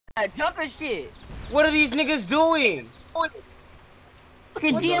jump and shit. What are these niggas doing?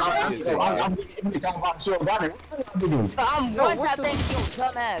 Fucking DMX. I'm one tap in you,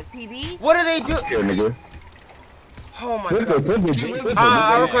 dumbass PB. What are they doing? Here, nigga. Oh my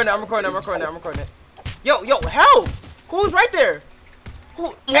god. I'm recording it. Yo, help! Who's right there?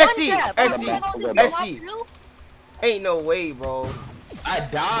 Who? SC. Ain't no way, bro. I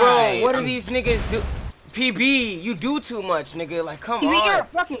died. Bro, what do these niggas do? PB, you do too much, nigga. Like, come PB, on. you're a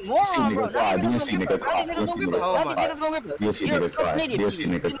fucking moron, bro. DNC nigga cry. DNC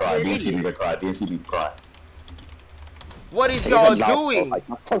nigga cry. What is y'all doing?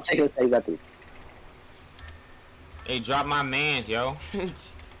 Hey, drop my mans, yo.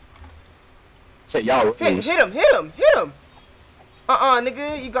 Say y'all. Hit him.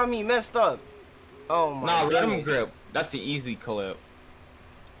 Nigga, you got me messed up. Oh my god. Nah, let him grip. That's the easy clip.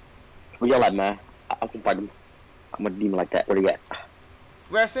 Where y'all at, man? I'm gonna fight him. I'm a demon like that. Where they at?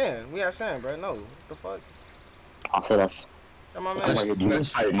 We at Sand, bro. No, what the fuck? I'll say that's. That my man.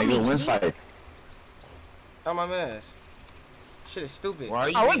 Inside. That my man. Shit is stupid. Why are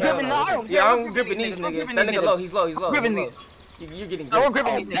you? Oh, we're gripping now. Yeah, I'm gripping these niggas. That nigga low. He's low. Gripping these. You're getting No, we're gripped.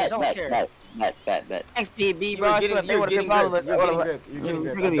 gripping these niggas. Don't care. Bet. Thanks, PB, bro. You're getting gripped. You're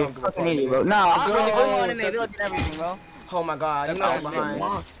gonna be a fucking idiot, bro. Nah, I'm really going on in there, building everything, bro. Oh my god, you know I'm behind.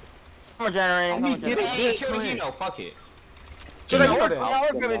 I'm regenerating. You know, fuck it. We're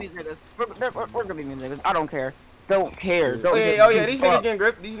gripping these niggas. We're gripping these niggas. I don't care. Don't care. Oh yeah, these niggas getting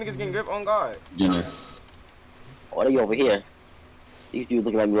gripped. These niggas getting gripped on guard. Oh, they over here. These dudes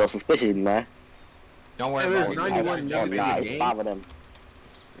looking at me real suspicious, man. Don't worry There's about it. 91 niggas in the game. 5 of them.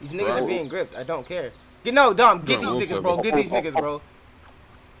 These niggas are being gripped. I don't care. Dom, get these niggas, bro. Get these niggas, bro.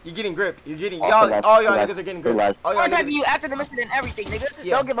 You're getting gripped. You're getting all y'all niggas are getting gripped. All y'all niggas. niggas. You after the mission and everything, nigga.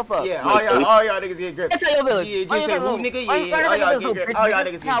 Yeah. Don't give a fuck. Yeah, all y'all niggas get gripped. That's how your village. Yeah, just say who nigga. Yeah, all y'all get gripped. All y'all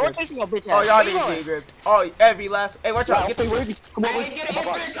niggas Nah, we're get gripped. chasing your bitch ass. All y'all niggas get gripped. Oh, every last. Hey, watch out. Get the. Come on, Hey, get an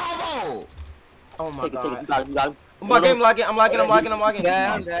infinite combo. Oh my god. You got him. I'm locking.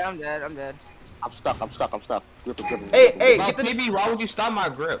 Yeah, I'm dead. I'm stuck. Grip it. Hey, get the. PB, why would you stop my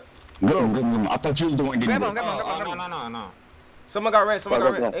grip? No. I thought you was the one getting Grab him. No. Someone got ran.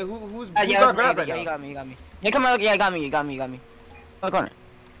 Hey, who's Yeah, got grabbed right you now? got me. Yeah, come on. Yeah, you got me. On the corner.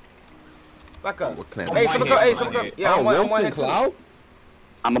 Back up. What clan? Hey, someone come. Yeah, I'm one hit. Cloud?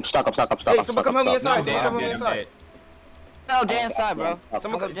 I'm stuck. Hey, someone come help me inside. Someone come help me I'm inside. dead. No, Jay inside, bro.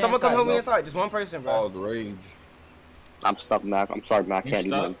 Someone come help me inside. Just one person, bro. Oh, the rage. I'm stuck, man. I'm sorry, man. I can't do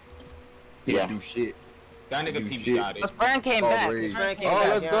nothing. Can't do shit. That nigga Do PB shit. got it. His friend came back. Rage. friend came Oh, back,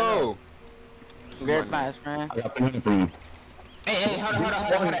 let's yeah, go. Very nice, friend. I got the money from you. Hey, hold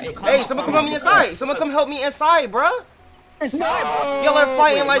on. Hey, someone come help me inside. Someone come help me inside, bro. Inside, Y'all are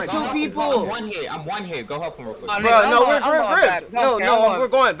fighting like two people. I'm one hit. Go help him real quick. bro. Bro, no, we're going gripped. back. No, we're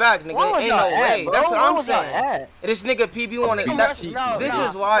going back, nigga. Where was Ain't no y'all at, way. bro? That's what Where I'm was y'all saying. at? This nigga PB wanted. No, This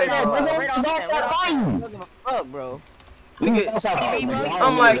is why, bro. Nigga,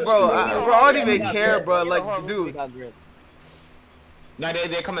 I'm like, bro, I don't even care, bro. Like, dude. No,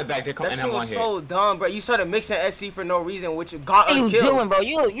 they're coming back. They're coming. That And shit I'm one was hit. so dumb, bro. You started mixing SC for no reason, which got What us you killed. doing, bro?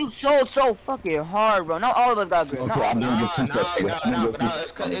 You so fucking hard, bro. Not all of us got grip. Okay, I'm gonna get two steps.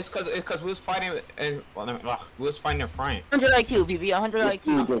 It's cause we was fighting and we was fighting in front. 100 IQ, BB. 100 This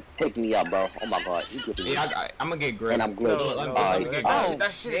dude IQ. just picked me up, bro. Oh my god. You gripping me. Yeah, I'm gonna get gripped. And I'm gripped.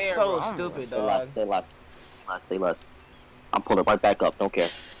 That shit is so stupid, dog. Stay less. I'm pulling right back up. Don't care.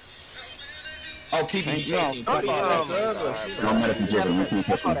 Oh, PB, you chasing. No matter if you just you can't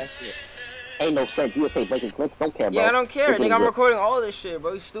catch me. Ain't no sense. You would say breaking clicks. Don't care, bro. Yeah, I don't care, nigga. I'm recording all this shit,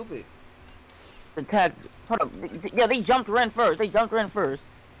 bro. You stupid. The tag. Hold up. Yeah, they jumped Ren first. Then No,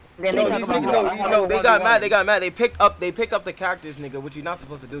 they these niggas, they got mad. They picked up the cactus, nigga, which you're not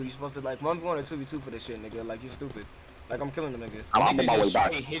supposed to do. You're supposed to like 1v1 or 2v2 for this shit, nigga. Like, you're stupid. Like, I'm killing them niggas. I'm on my way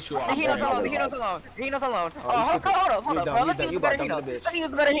back. Hit you The off. Hero's alone. Oh, Hold up, bro. Let's see who's the better hero. Let's see who's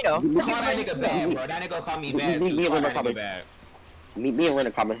the better hero. You call that nigga bad, bro. That nigga call me bad too. Call that nigga bad. Me and Ren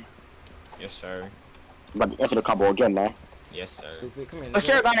are coming. Yes, sir. But the infinite combo again, man. Yes, sir. Stupid, come here. The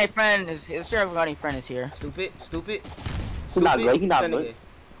Sheriff Gunny friend is here. Stupid. He's not great. He's not That good. nigga.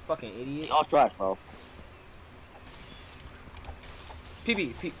 Fucking idiot. All trash, bro.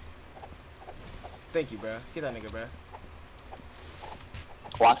 PB. Thank you, bro. Get that nigga, bro.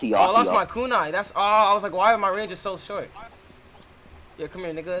 Oh, I see y'all. Oh, I lost my kunai. That's I was like, why are my range is so short? Yeah, come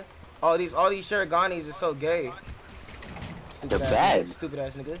here, nigga. All these Shiraganis are so gay. They're bad. Stupid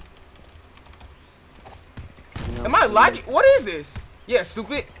ass nigga. Am I lagging? What is this? Yeah,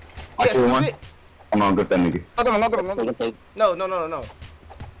 stupid. Yeah, stupid. I'm gonna get that nigga. No.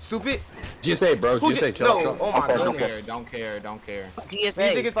 Stupid. GSA, bro. Who GSA. just, no, Chuck. oh my Don't goodness. care, don't care, don't care. These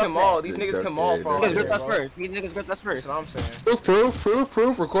GSA. niggas fuck can that. maul. These niggas can maul for all Niggas that, grip us bro. first. These niggas grip us first. That's what I'm saying.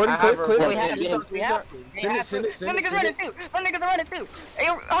 Proof. Recording, I have clip. a- We have to. Screenshot, We have screenshot. to. Send it, send it, Them send it, niggas send running it. too. Them niggas running too. Hey,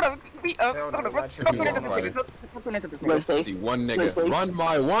 hold on. Hold on, bro. not true. Let's say. See one nigga. Run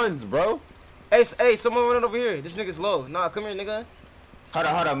my ones, bro. Hey, someone running over here. This nigga's low. Nah, come here, nigga. Hold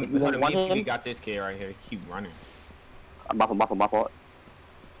on. Me and want PB him? got this kid right here. Keep running. My fault.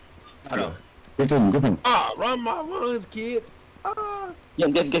 Hold on. Get him. Ah, run my ones, kid. Ah. Yeah,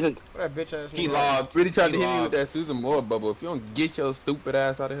 get him. What that bitch ass He nigga? logged. Really tried to He hit me with logged. that Susan Moore bubble. If you don't get your stupid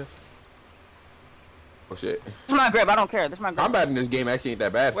ass out of here. Oh shit. This is my grip. I don't care. This is my grip. Combat in this game actually ain't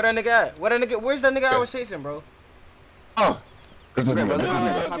that bad. Where that nigga at? Where's that nigga I was chasing, bro? Oh. Get him. He's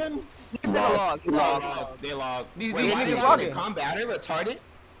in the log. He's Logged. logged. They logged. These Wait, why niggas they logging. combat? Are they retarded?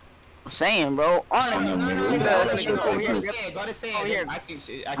 I'm saying, bro. Honestly. Go to say Over here.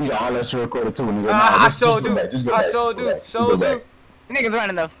 Yeah, all that shit recorded too. Nigga. I Just sure go do. back, just go I back, sure just go do. back, just Sure go do. back. Niggas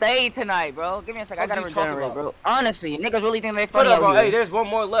running the fade tonight, bro. Give me a sec. I gotta What you talking regenerate, about? bro. Honestly, niggas really think they Hold funny up, bro. out Hey, here. there's one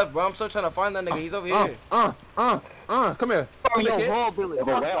more left, bro. I'm still trying to find that nigga. He's over here. Come here. Yo, Come here, whole Billy.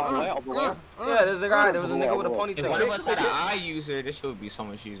 Over where? Yeah, there's a guy. There was a nigga with a If one ponytail. of us had an eye user, this would be so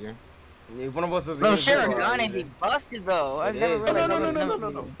much easier. Yeah, if one of us was Bro, against sure, zero, gun and yeah. he busted though. I It never is. realized.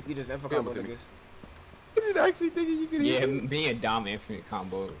 No. You just infocable Come on, niggas. You actually thinking you can Yeah, hit me? me and Dom infinite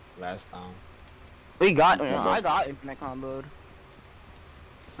combo last time. We got. I got infinite comboed.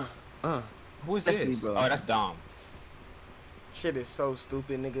 Who is That's this? me, bro. Oh, that's Dom. Shit is so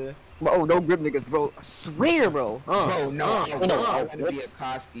stupid, nigga. Bro, no grip niggas, bro. I swear, bro. Bro, no, I no. want to be a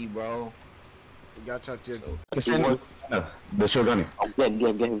Koski, bro. Y'all Chuck just. So, The show running. Get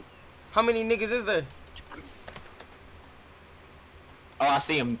him. How many niggas is there? oh, I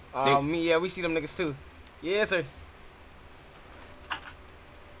see him. Me, yeah, we see them niggas too. Yes, sir.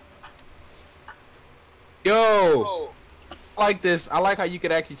 Yo, I like this. I like how you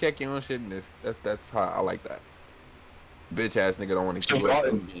could actually check your own shit in this. That's how I like that. Bitch ass nigga don't want to So keep you are up.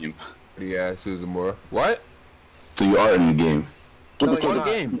 in the game. Pretty ass Susan Moore. What? So you are in the game. Get No, this he's kid. not.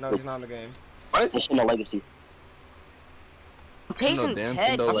 game. No, he's not in the game. What? This is no legacy. I'm pacing damn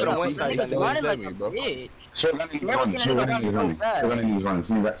head, Shindo bro. legacy. Niggas Shindo running legacy, like a bro. bitch. Show running. You ever seen Show a nigga running. run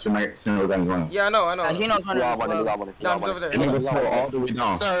so fast? Show running. Show running. Yeah, I know. He knows running. You all want it. Dom's over there. That nigga throw all the way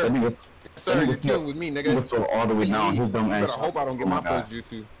down. Sir. That nigga Sir, you're killing with me, He nigga. was throw all the way down. His dumb You ass. better hope I don't get Oh my my God.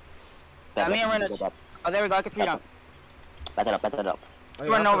 first YouTube. Yeah, me and Renner. Oh, there we go. I can feed him. Back that up. Oh,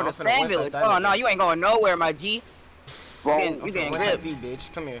 You running over the sandvillage. Oh, no, you ain't going nowhere, my G. Bro, You getting gripped.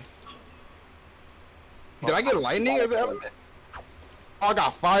 bitch. Come here. Did I get lightning as an element? Oh, I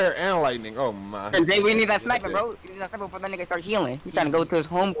got fire and lightning. Oh my. Jay, we need that sniper, bro. We need that sniper before that nigga start healing. He trying to go to his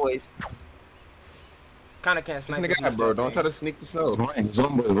homeboys. Kinda can't This snipe. nigga out, bro. Don't try to sneak the snow. His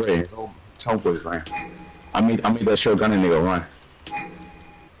homeboy ran. His homeboy ran. I made that show gunning nigga run.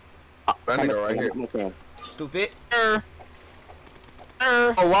 That nigga right here. Stupid.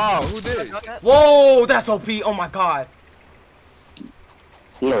 Oh wow, who did? Whoa, that's OP. Oh my god.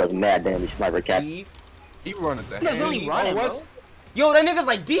 You know it's mad damage, sniper cat. Leave. He running the Nigga really hand. running, Oh, bro. what's Yo, that nigga's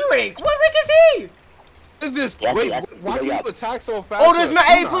like D-Rank. What rank is he? is this? Yeah, Wait, yeah, why can you yeah. attack so fast? Oh, there's for a Matt.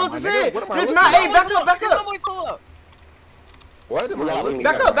 Hey, kunai, pull up my the nigga? set. What am I There's looking Matt. at? Hey, back up. Pull up. What am I looking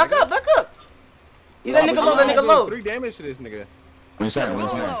Back at, up. my nigga? He that nigga low. That nigga low. 3 damage to this nigga. What you saying?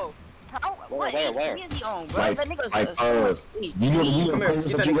 Whoa. What Where? is he on, bro? Like, That nigga's like, a you Come here, know,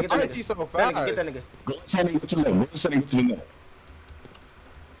 get that nigga, Why is he so Get fast? that nigga. Get that nigga. Go send it to the left. Go send it to the left.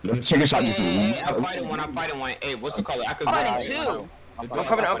 Let me check a shot. Hey, I'm fighting one. Hey, what's the color? I could Fighting two. I'm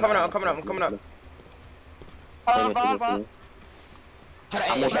coming up. Hold on.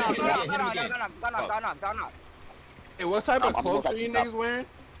 Hey, what type of cloaks are you niggas wearing?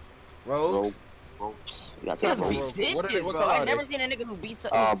 Rogues. You got Niggas that, beat bro. What are they- bitches, what bro. color I are never they? seen a nigga who beat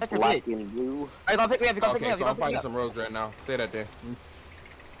such a Black bitch. and blue. Are you gonna pick me up? You gonna pick me Okay, up? so You I'm gonna pick fighting me up? some rogues right now. Say that there.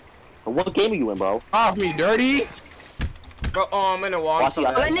 What game are you in, bro? Off me, dirty! Bro, I'm in the wall. I'm Watch so the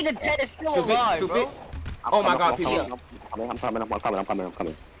Oh, that bad. nigga Ted is still Stupid, alive, stupid. bro. Oh my god, I'm people.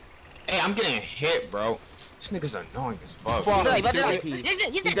 coming. Hey, I'm getting hit, bro. This nigga's annoying as fuck. Fuck. He's Stupid.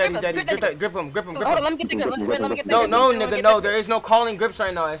 dead. He's dead. Grip him. Hold on, let me get the gun. Let me get the No, gun. no, Let me nigga, get no. the There is no calling grips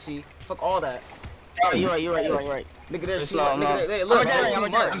right now, SC. Fuck all that. gun. You're right. Nigga, there's It's too slow, much. no. Nigga, they- look, I'm dead, there's too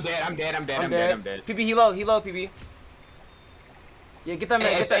I'm much. I'm dead. I'm I'm dead. dead. PB, he low, PB. Yeah, get that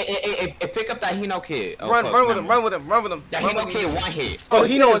man, Hey, get that. hey, pick up that Hino kid. Oh, Run fuck, with never him, mind. run with him. That Run Hino with kid him. one hit. Oh,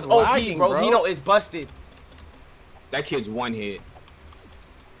 This Hino shit is is OP, lagging, bro. bro. Hino is busted. That kid's one hit.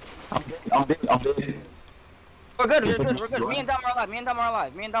 I'm dead. We're good. Me and Dom are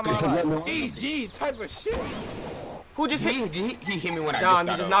alive. EG type of shit. Who just hit? He hit me when I Dom, just you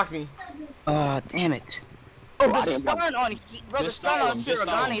got just up. knocked me. Damn it. Oh, Bro, I the didn't want- stun on, bro, the Just stun stall on him, just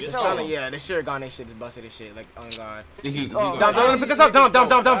stall him, Shirogane, just so. stall him. Yeah, the Shirogane shit is busted as shit. Like, oh god. Oh, Dom, don't pick us up. Dom.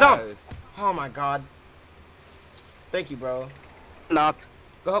 Fast. Oh my god. Thank you, bro. Knock.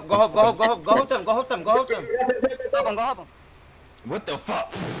 Go help them. Help him, go help him. What the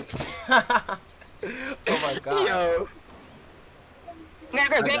fuck? Oh my god. Yo.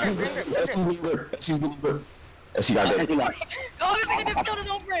 Grab grip. She's getting good. She got Thank good. you, man. Oh, he just killed his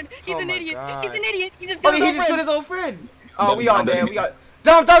own friend. He's Oh an my idiot. God. He's an idiot. He just Oh, killed he his own just killed friend. his old friend. Oh, we all dead. We all.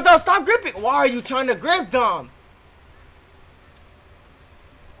 Dom, stop gripping. Why are you trying to grip, Dom?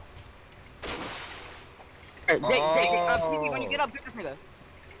 When you get up, get this nigga.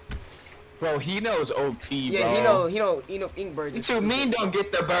 Bro, he knows OP, bro. Yeah, he know, ink birds. What you mean don't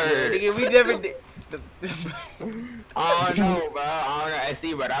get the Yeah, bird? nigga, we never did. I don't know, bro. I don't know. I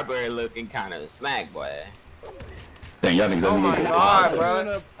see, but that bird looking kind of smack, boy. Dang, y'all niggas Oh don't my even god,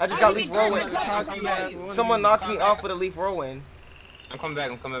 bro. I just got leaf How do we whirlwind. Someone knocked me off with a leaf whirlwind. I'm coming back.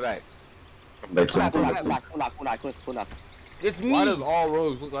 Cool knock. It's me. Why does all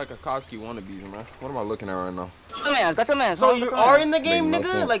rogues look like a Koski wannabes, man? What am I looking at right now? Got your man. So you are in the game, Make no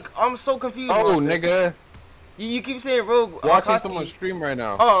nigga? sense. Like, I'm so confused. Oh, Monster. nigga. You keep saying rogue. Watching Koski. someone stream right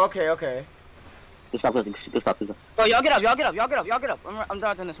now. Oh, okay. Good stop. Bro, y'all get up. I'm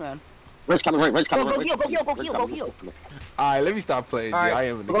dodging this man. Rich coming. Go heal. Alright, let me stop playing, G. Alright. I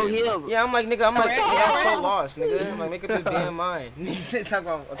am in the Go game. heal. Yeah, I'm like, nigga, I'm Yeah. so lost, nigga. I'm like, make it to the damn mind. Nigga, talk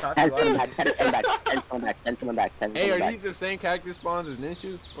about Koski. 10 coming back. Hey, are these the same cactus spawns as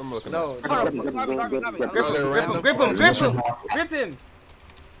Ninshu? What am I looking No, at? grip him.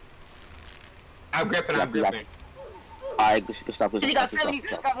 I'm gripping. Alright, good stuff. He got 70,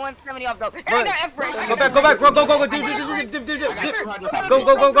 got 170 off though. And I Run. got F break. Go back, bro. Go. Dip. Go.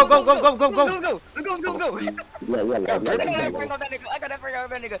 I got F break on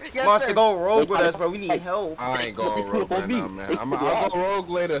that nigga. Yes, Monster, sir. go rogue with us, bro. We need help. I ain't going rogue right now, man. I'll go rogue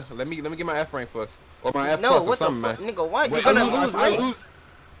later. Let me get my F rank first. Or my F No, plus or what the something, man. fuck, nigga? What? You're Wait, gonna I lose, I right? lose.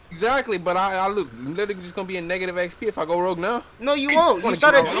 Exactly, but I lose. I'm literally just gonna be in negative XP if I go rogue now. No, you won't. You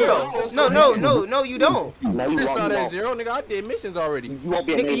start at 0. No, you don't. No, It's not at 0, nigga. I did missions already. You won't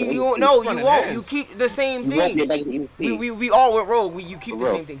be a Nigga, negative. you won't. No, you Running won't. ass. You keep the same You won't be a thing. negative UP. We all went rogue. You keep the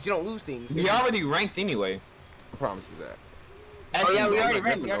Bro. same things. You don't lose things. We already ranked anyway. I promise you that. Oh, yeah, we I'm already not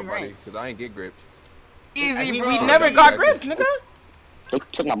ranked, gripping nobody, because I ain't get gripped. Easy, We bro. never got gripped, nigga. They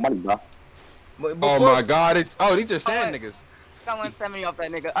took my money, bro. Oh Before- my god, these are sand niggas. Got 170 off that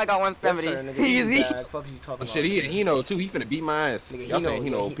nigga. I got Yes, 170. sir, nigga. Easy. Fuck is you talking Oh about? shit, he know too. He finna beat my ass. Nigga, Y'all he saying he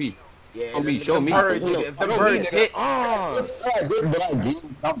know, know yeah, OP. Yeah, Don't be- the show me. bird, nigga, if the Show me, birds nigga. hit, Ah, Yeah, good, but I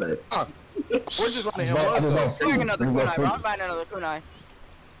didn't come back. we're just running him I up. don't though. know. I'm buying another kunai, bro. I'm buying another kunai.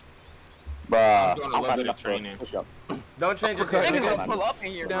 Bruh, I'm doing a little fighting bit of up for training. push up. don't change your Uppercut, Niggas nigga. gonna pull up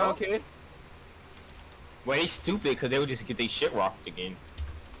in here, Down, bro. kid. Well, they stupid because they would just get their shit rocked again.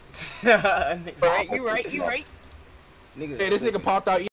 Nigga, You right. nigga, Hey, this nigga popped out.